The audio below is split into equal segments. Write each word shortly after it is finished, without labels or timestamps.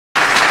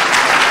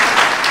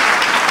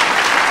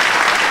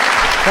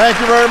Thank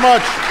you very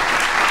much.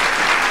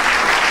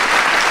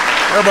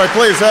 Everybody,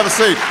 please have a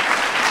seat.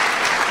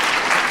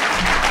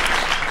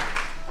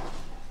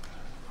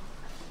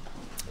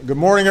 Good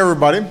morning,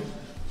 everybody.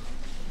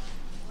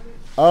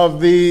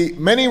 Of the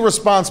many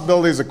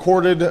responsibilities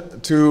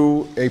accorded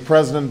to a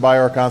president by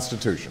our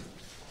Constitution,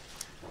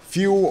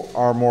 few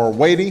are more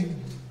weighty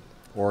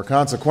or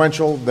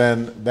consequential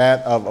than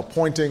that of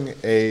appointing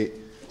a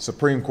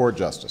Supreme Court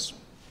justice,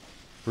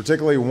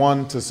 particularly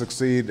one to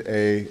succeed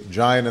a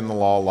giant in the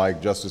law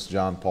like Justice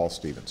John Paul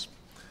Stevens.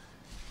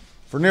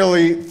 For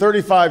nearly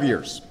 35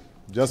 years,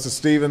 Justice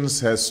Stevens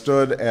has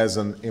stood as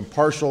an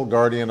impartial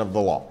guardian of the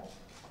law,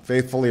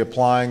 faithfully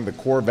applying the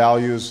core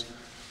values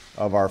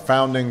of our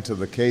founding to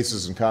the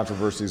cases and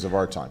controversies of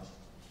our time.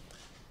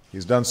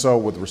 He's done so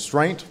with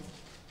restraint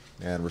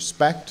and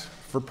respect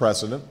for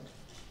precedent,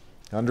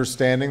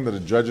 understanding that a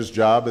judge's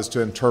job is to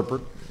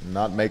interpret,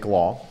 not make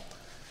law,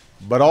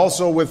 but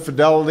also with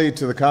fidelity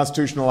to the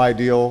constitutional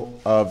ideal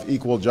of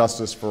equal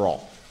justice for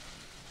all.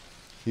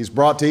 He's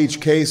brought to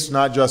each case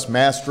not just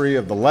mastery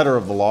of the letter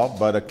of the law,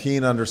 but a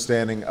keen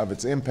understanding of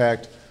its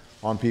impact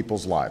on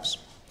people's lives.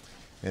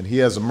 And he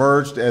has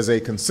emerged as a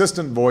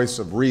consistent voice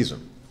of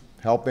reason,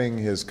 helping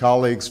his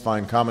colleagues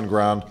find common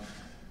ground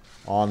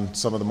on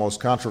some of the most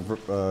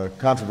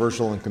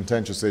controversial and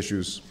contentious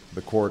issues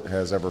the court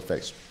has ever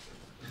faced.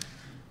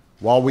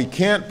 While we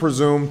can't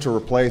presume to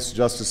replace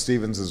Justice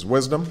Stevens'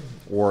 wisdom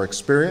or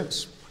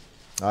experience,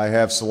 I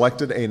have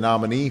selected a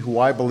nominee who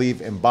I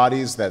believe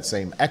embodies that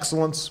same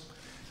excellence,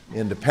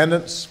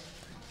 independence,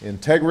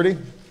 integrity,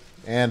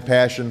 and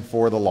passion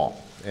for the law,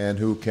 and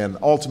who can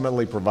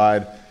ultimately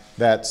provide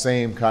that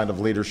same kind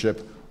of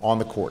leadership on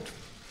the court.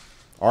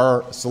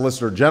 Our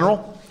Solicitor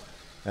General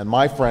and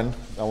my friend,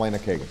 Elena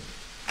Kagan.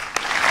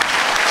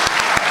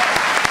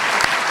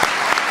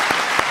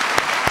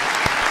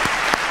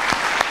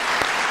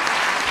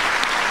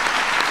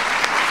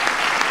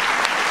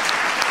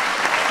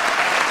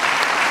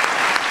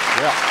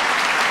 Yeah,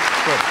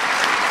 good.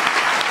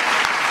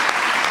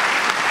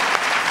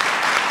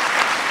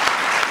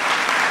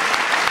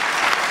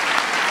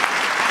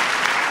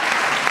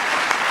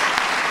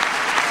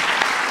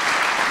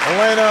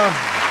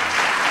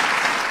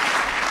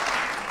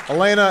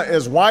 Elena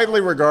is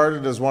widely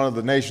regarded as one of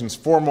the nation's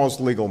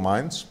foremost legal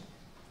minds.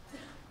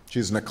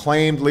 She's an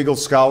acclaimed legal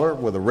scholar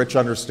with a rich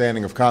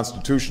understanding of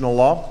constitutional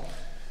law.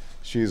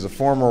 She's a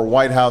former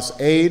White House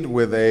aide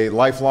with a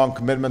lifelong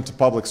commitment to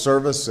public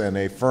service and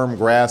a firm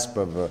grasp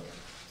of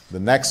the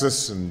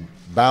nexus and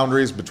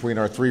boundaries between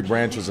our three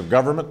branches of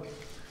government.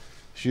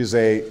 She's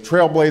a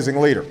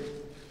trailblazing leader,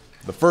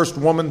 the first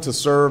woman to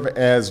serve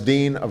as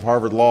dean of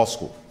Harvard Law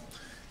School,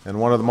 and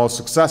one of the most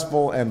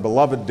successful and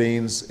beloved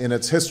deans in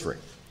its history.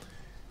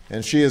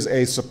 And she is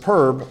a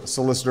superb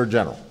Solicitor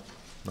General,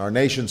 our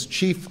nation's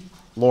chief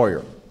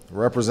lawyer,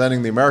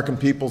 representing the American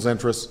people's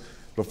interests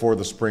before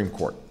the Supreme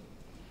Court.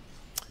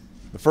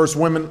 The first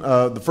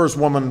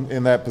woman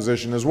in that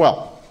position as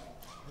well.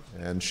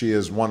 And she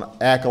has won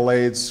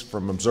accolades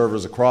from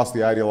observers across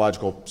the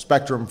ideological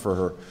spectrum for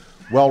her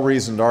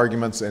well-reasoned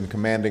arguments and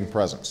commanding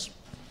presence.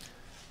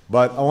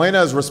 But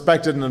Elena is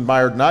respected and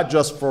admired not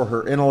just for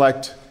her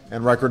intellect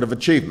and record of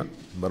achievement,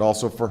 but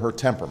also for her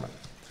temperament,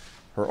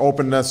 her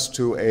openness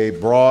to a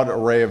broad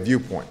array of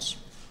viewpoints,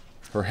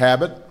 her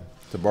habit,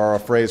 to borrow a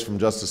phrase from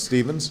Justice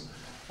Stevens,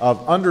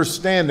 of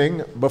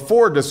understanding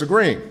before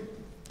disagreeing,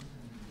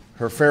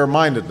 her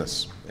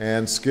fair-mindedness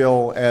and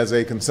skill as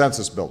a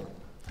consensus builder.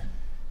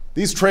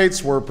 These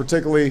traits were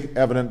particularly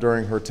evident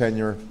during her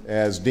tenure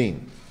as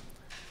dean,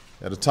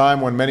 at a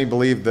time when many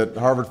believed that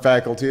Harvard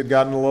faculty had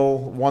gotten a little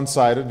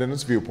one-sided in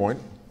its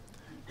viewpoint.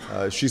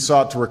 She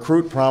sought to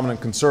recruit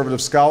prominent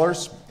conservative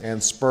scholars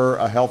and spur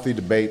a healthy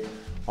debate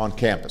on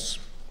campus.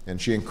 And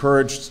she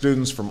encouraged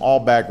students from all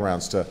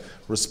backgrounds to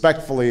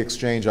respectfully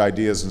exchange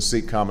ideas and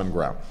seek common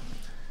ground,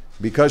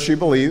 because she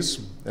believes,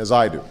 as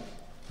I do,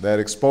 that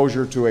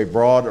exposure to a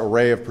broad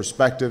array of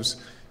perspectives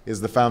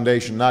is the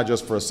foundation not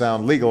just for a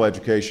sound legal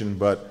education,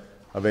 but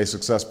of a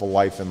successful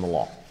life in the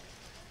law.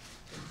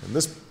 And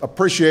this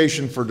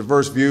appreciation for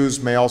diverse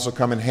views may also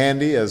come in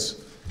handy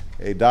as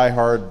a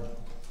diehard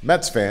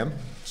Mets fan,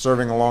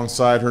 serving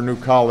alongside her new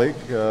colleague,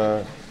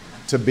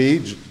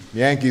 to-be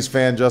Yankees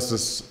fan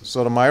Justice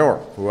Sotomayor,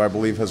 who I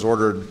believe has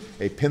ordered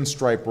a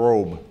pinstripe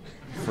robe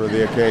for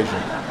the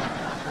occasion.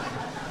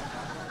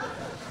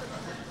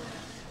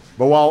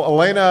 But while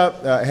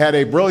Elena had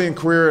a brilliant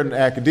career in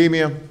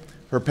academia,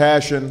 her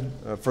passion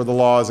for the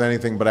law is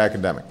anything but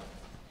academic.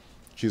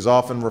 She's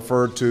often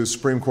referred to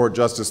Supreme Court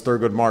Justice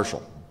Thurgood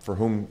Marshall, for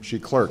whom she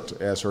clerked,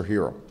 as her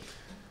hero.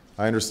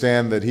 I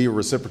understand that he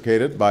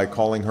reciprocated by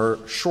calling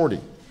her Shorty.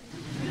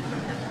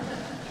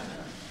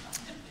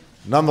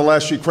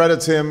 Nonetheless, she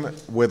credits him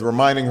with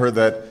reminding her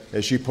that,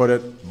 as she put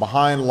it,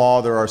 behind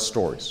law there are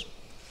stories.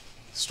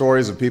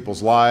 Stories of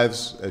people's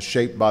lives as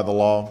shaped by the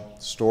law,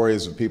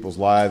 stories of people's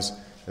lives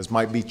as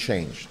might be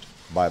changed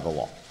by the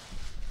law.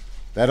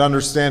 That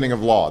understanding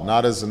of law,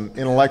 not as an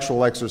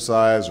intellectual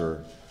exercise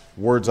or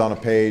words on a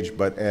page,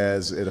 but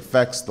as it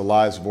affects the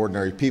lives of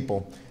ordinary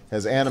people,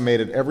 has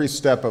animated every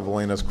step of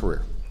Elena's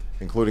career,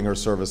 including her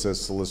service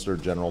as Solicitor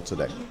General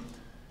today.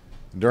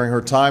 During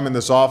her time in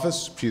this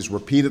office, she's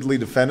repeatedly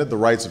defended the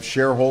rights of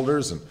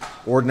shareholders and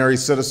ordinary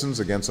citizens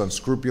against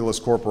unscrupulous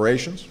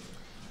corporations.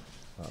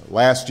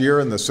 Last year,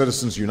 in the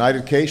Citizens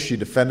United case, she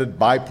defended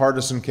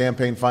bipartisan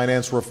campaign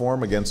finance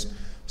reform against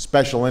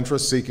special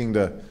interests seeking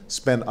to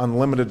spend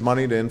unlimited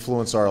money to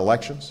influence our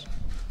elections.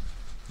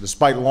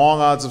 Despite long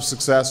odds of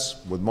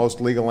success, with most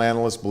legal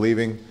analysts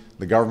believing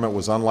the government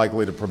was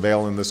unlikely to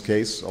prevail in this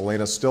case,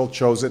 Elena still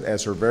chose it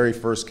as her very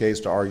first case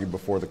to argue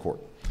before the court.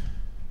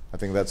 I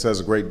think that says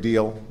a great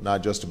deal,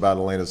 not just about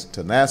Elena's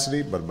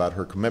tenacity, but about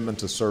her commitment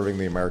to serving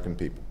the American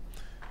people.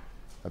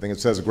 I think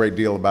it says a great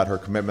deal about her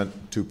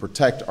commitment to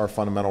protect our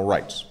fundamental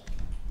rights,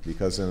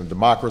 because in a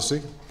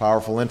democracy,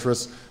 powerful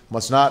interests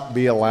must not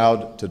be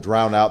allowed to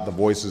drown out the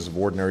voices of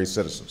ordinary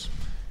citizens.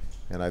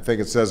 And I think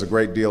it says a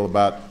great deal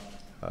about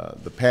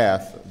the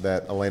path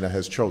that Elena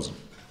has chosen.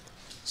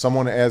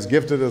 Someone as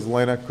gifted as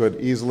Elena could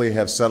easily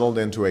have settled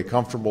into a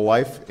comfortable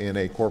life in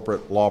a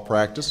corporate law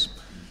practice.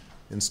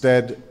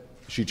 Instead,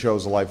 she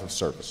chose a life of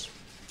service.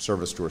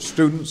 Service to her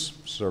students,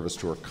 service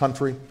to her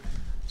country,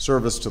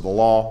 service to the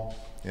law,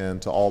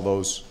 and to all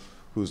those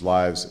whose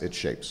lives it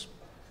shapes.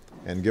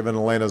 And given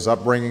Elena's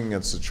upbringing,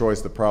 it's a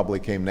choice that probably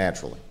came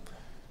naturally.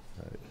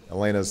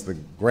 Elena is the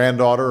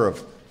granddaughter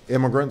of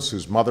immigrants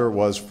whose mother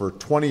was for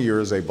 20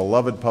 years a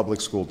beloved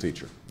public school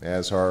teacher,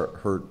 as are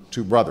her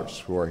two brothers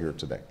who are here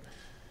today.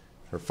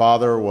 Her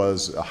father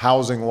was a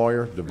housing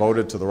lawyer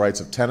devoted to the rights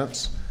of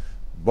tenants.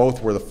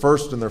 Both were the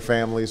first in their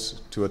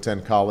families to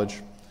attend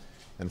college,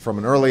 and from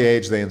an early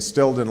age they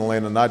instilled in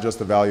Elena not just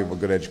the value of a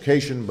good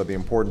education, but the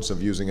importance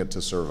of using it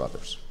to serve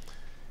others.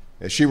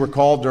 As she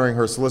recalled during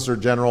her Solicitor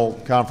General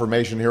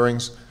confirmation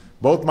hearings,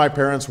 both my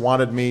parents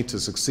wanted me to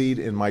succeed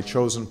in my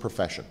chosen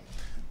profession,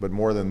 but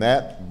more than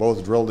that,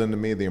 both drilled into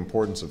me the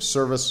importance of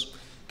service,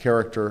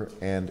 character,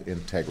 and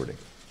integrity.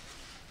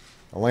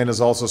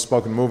 Elena's also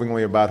spoken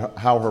movingly about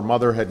how her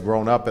mother had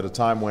grown up at a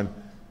time when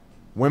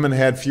women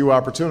had few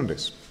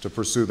opportunities to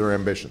pursue their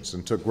ambitions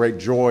and took great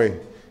joy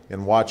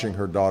in watching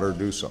her daughter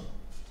do so.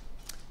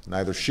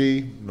 Neither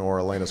she nor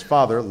Elena's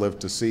father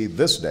lived to see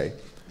this day,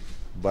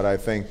 but I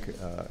think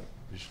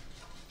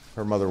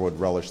her mother would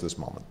relish this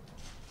moment.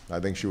 I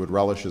think she would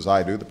relish, as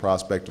I do, the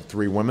prospect of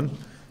three women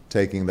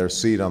taking their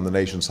seat on the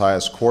nation's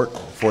highest court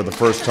for the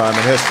first time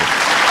in history.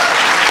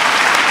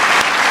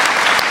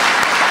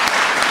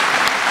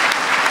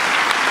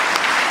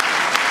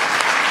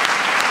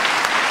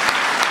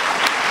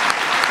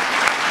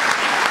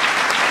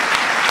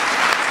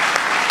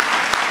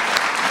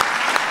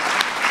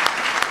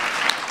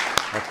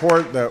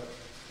 Court that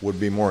would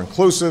be more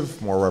inclusive,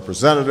 more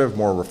representative,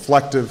 more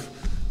reflective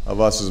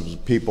of us as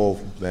people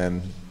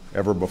than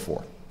ever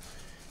before.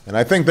 And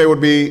I think they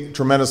would be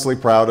tremendously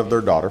proud of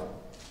their daughter,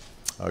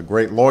 a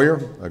great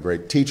lawyer, a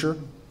great teacher,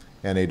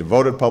 and a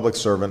devoted public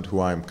servant who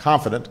I am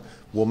confident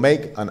will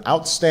make an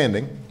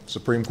outstanding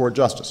Supreme Court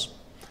justice.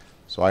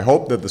 So I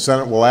hope that the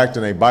Senate will act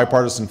in a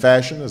bipartisan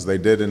fashion, as they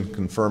did in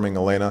confirming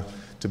Elena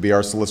to be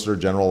our Solicitor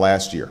General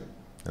last year,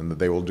 and that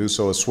they will do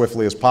so as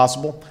swiftly as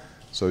possible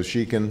so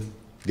she can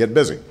get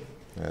busy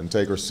and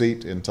take her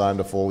seat in time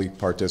to fully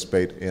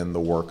participate in the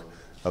work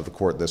of the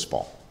court this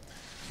fall.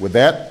 With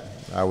that,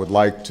 I would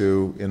like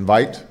to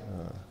invite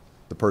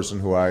the person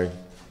who I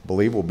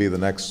believe will be the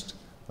next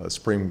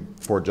Supreme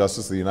Court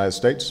Justice of the United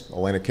States,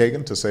 Elena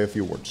Kagan, to say a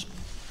few words.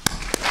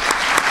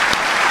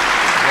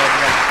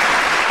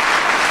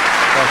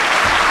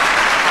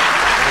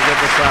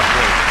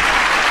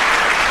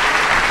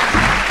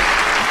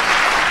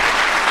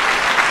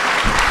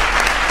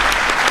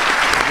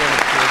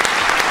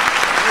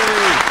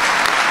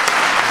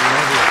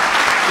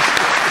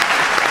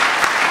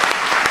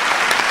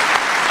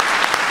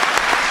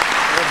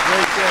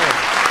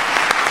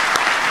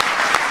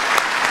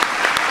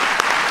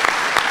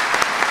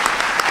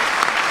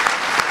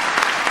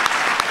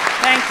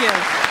 Thank you.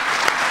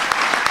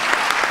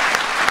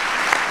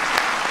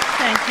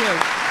 Thank you.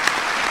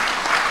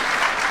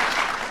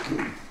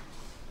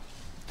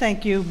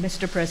 Thank you,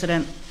 Mr.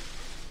 President.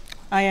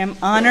 I am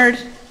honored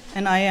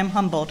and I am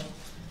humbled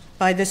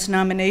by this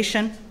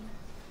nomination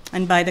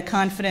and by the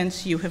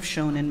confidence you have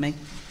shown in me.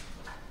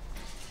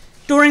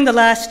 During the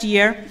last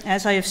year,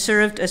 as I have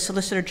served as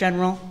Solicitor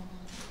General,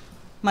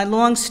 my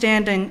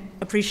long-standing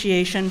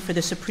appreciation for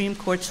the Supreme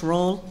Court's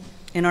role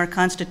in our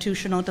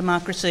constitutional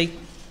democracy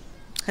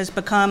has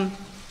become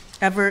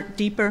ever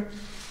deeper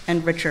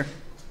and richer.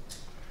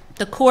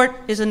 The court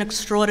is an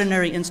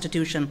extraordinary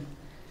institution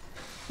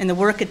in the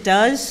work it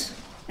does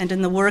and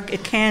in the work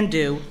it can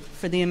do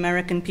for the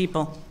American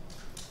people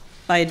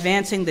by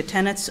advancing the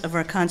tenets of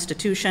our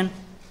Constitution,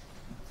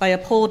 by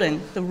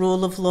upholding the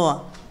rule of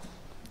law,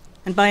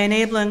 and by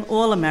enabling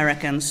all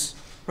Americans,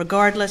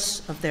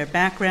 regardless of their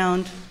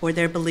background or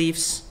their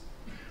beliefs,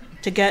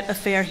 to get a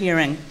fair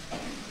hearing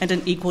and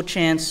an equal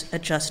chance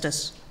at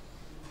justice.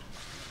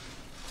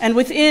 And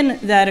within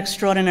that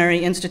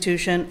extraordinary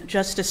institution,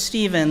 Justice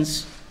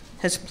Stevens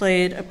has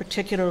played a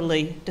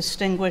particularly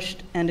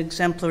distinguished and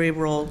exemplary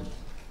role.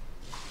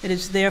 It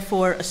is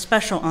therefore a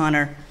special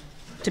honor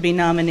to be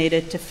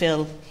nominated to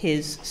fill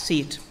his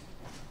seat.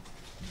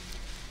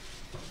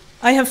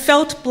 I have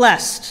felt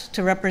blessed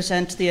to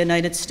represent the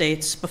United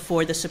States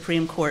before the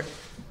Supreme Court,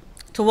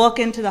 to walk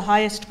into the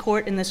highest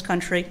court in this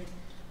country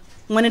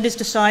when it is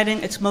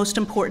deciding its most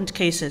important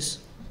cases,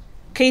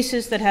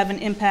 cases that have an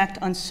impact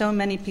on so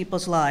many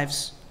people's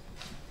lives.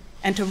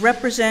 And to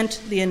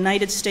represent the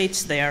United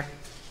States there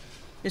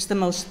is the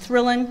most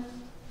thrilling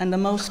and the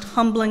most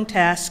humbling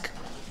task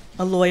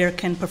a lawyer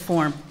can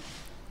perform.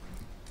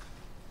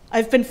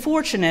 I've been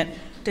fortunate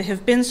to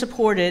have been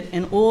supported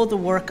in all the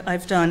work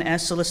I've done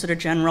as Solicitor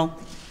General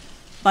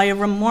by a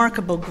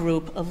remarkable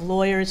group of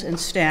lawyers and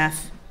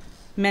staff,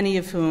 many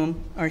of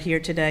whom are here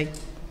today.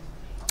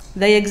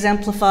 They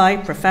exemplify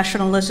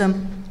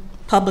professionalism,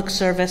 public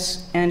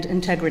service, and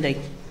integrity,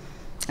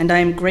 and I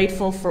am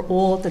grateful for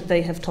all that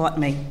they have taught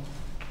me.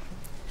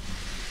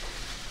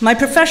 My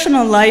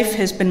professional life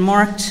has been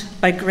marked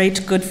by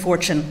great good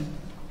fortune.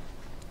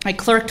 I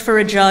clerked for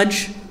a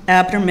judge,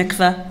 Abner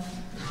Mikva,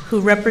 who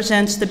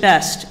represents the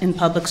best in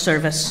public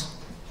service,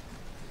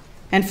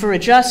 and for a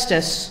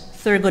justice,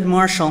 Thurgood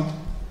Marshall,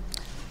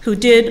 who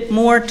did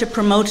more to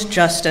promote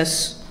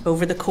justice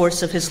over the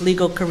course of his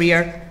legal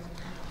career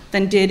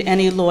than did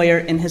any lawyer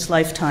in his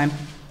lifetime.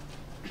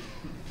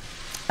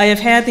 I have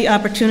had the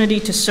opportunity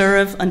to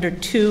serve under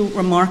two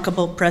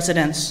remarkable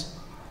presidents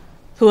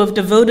who have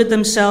devoted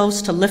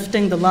themselves to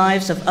lifting the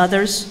lives of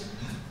others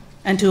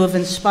and who have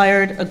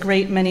inspired a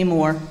great many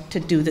more to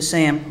do the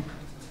same.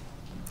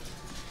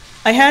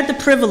 I had the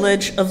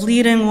privilege of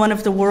leading one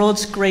of the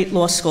world's great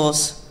law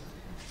schools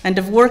and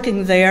of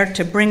working there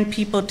to bring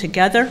people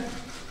together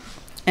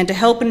and to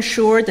help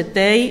ensure that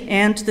they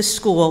and the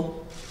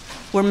school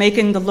were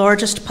making the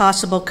largest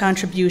possible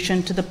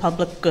contribution to the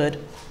public good,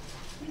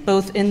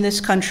 both in this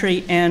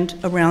country and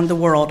around the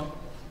world.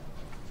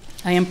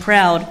 I am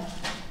proud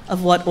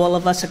of what all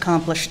of us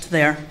accomplished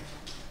there.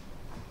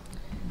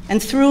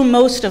 And through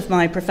most of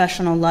my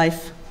professional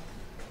life,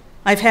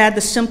 I've had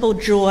the simple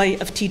joy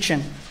of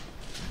teaching,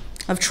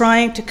 of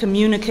trying to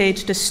communicate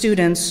to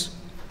students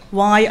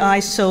why I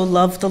so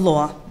love the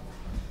law,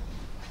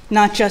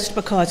 not just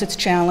because it's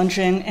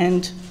challenging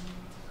and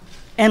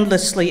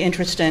endlessly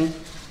interesting,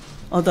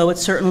 although it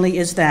certainly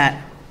is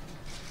that,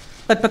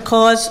 but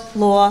because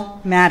law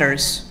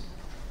matters,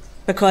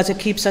 because it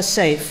keeps us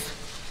safe,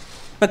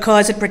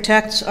 because it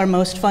protects our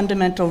most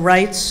fundamental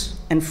rights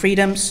and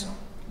freedoms,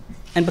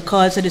 and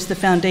because it is the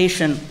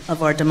foundation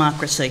of our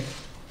democracy.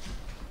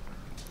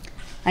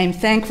 I am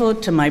thankful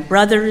to my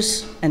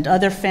brothers and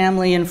other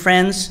family and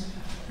friends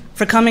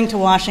for coming to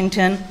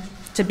Washington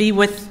to be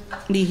with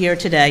me here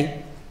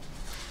today.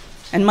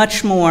 And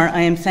much more,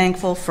 I am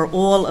thankful for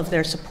all of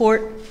their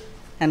support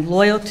and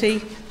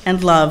loyalty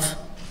and love,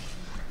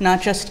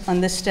 not just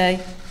on this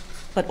day,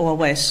 but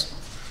always.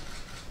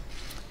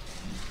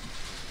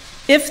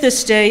 If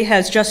this day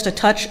has just a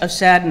touch of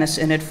sadness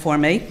in it for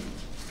me,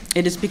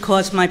 it is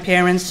because my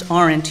parents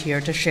aren't here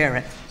to share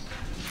it.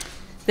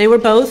 They were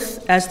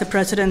both, as the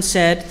President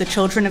said, the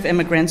children of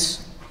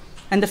immigrants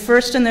and the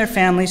first in their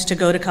families to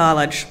go to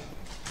college.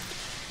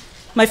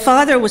 My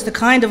father was the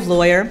kind of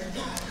lawyer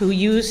who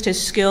used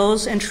his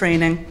skills and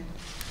training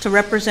to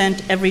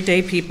represent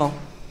everyday people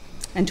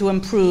and to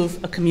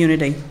improve a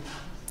community.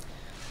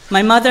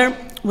 My mother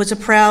was a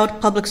proud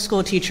public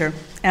school teacher,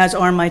 as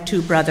are my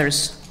two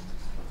brothers,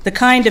 the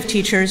kind of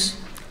teachers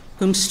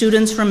whom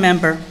students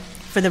remember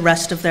for the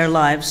rest of their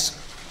lives.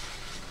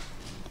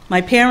 My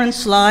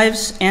parents'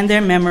 lives and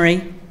their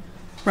memory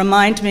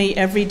remind me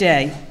every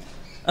day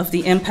of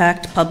the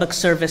impact public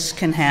service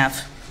can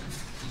have.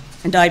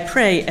 And I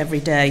pray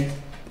every day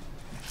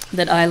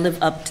that I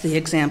live up to the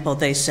example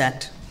they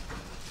set.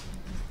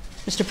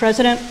 Mr.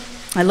 President,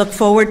 I look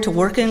forward to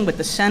working with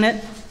the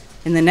Senate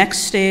in the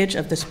next stage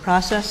of this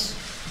process,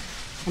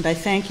 and I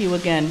thank you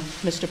again,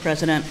 Mr.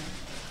 President,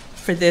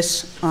 for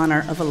this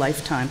honor of a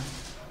lifetime.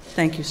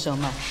 Thank you so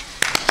much.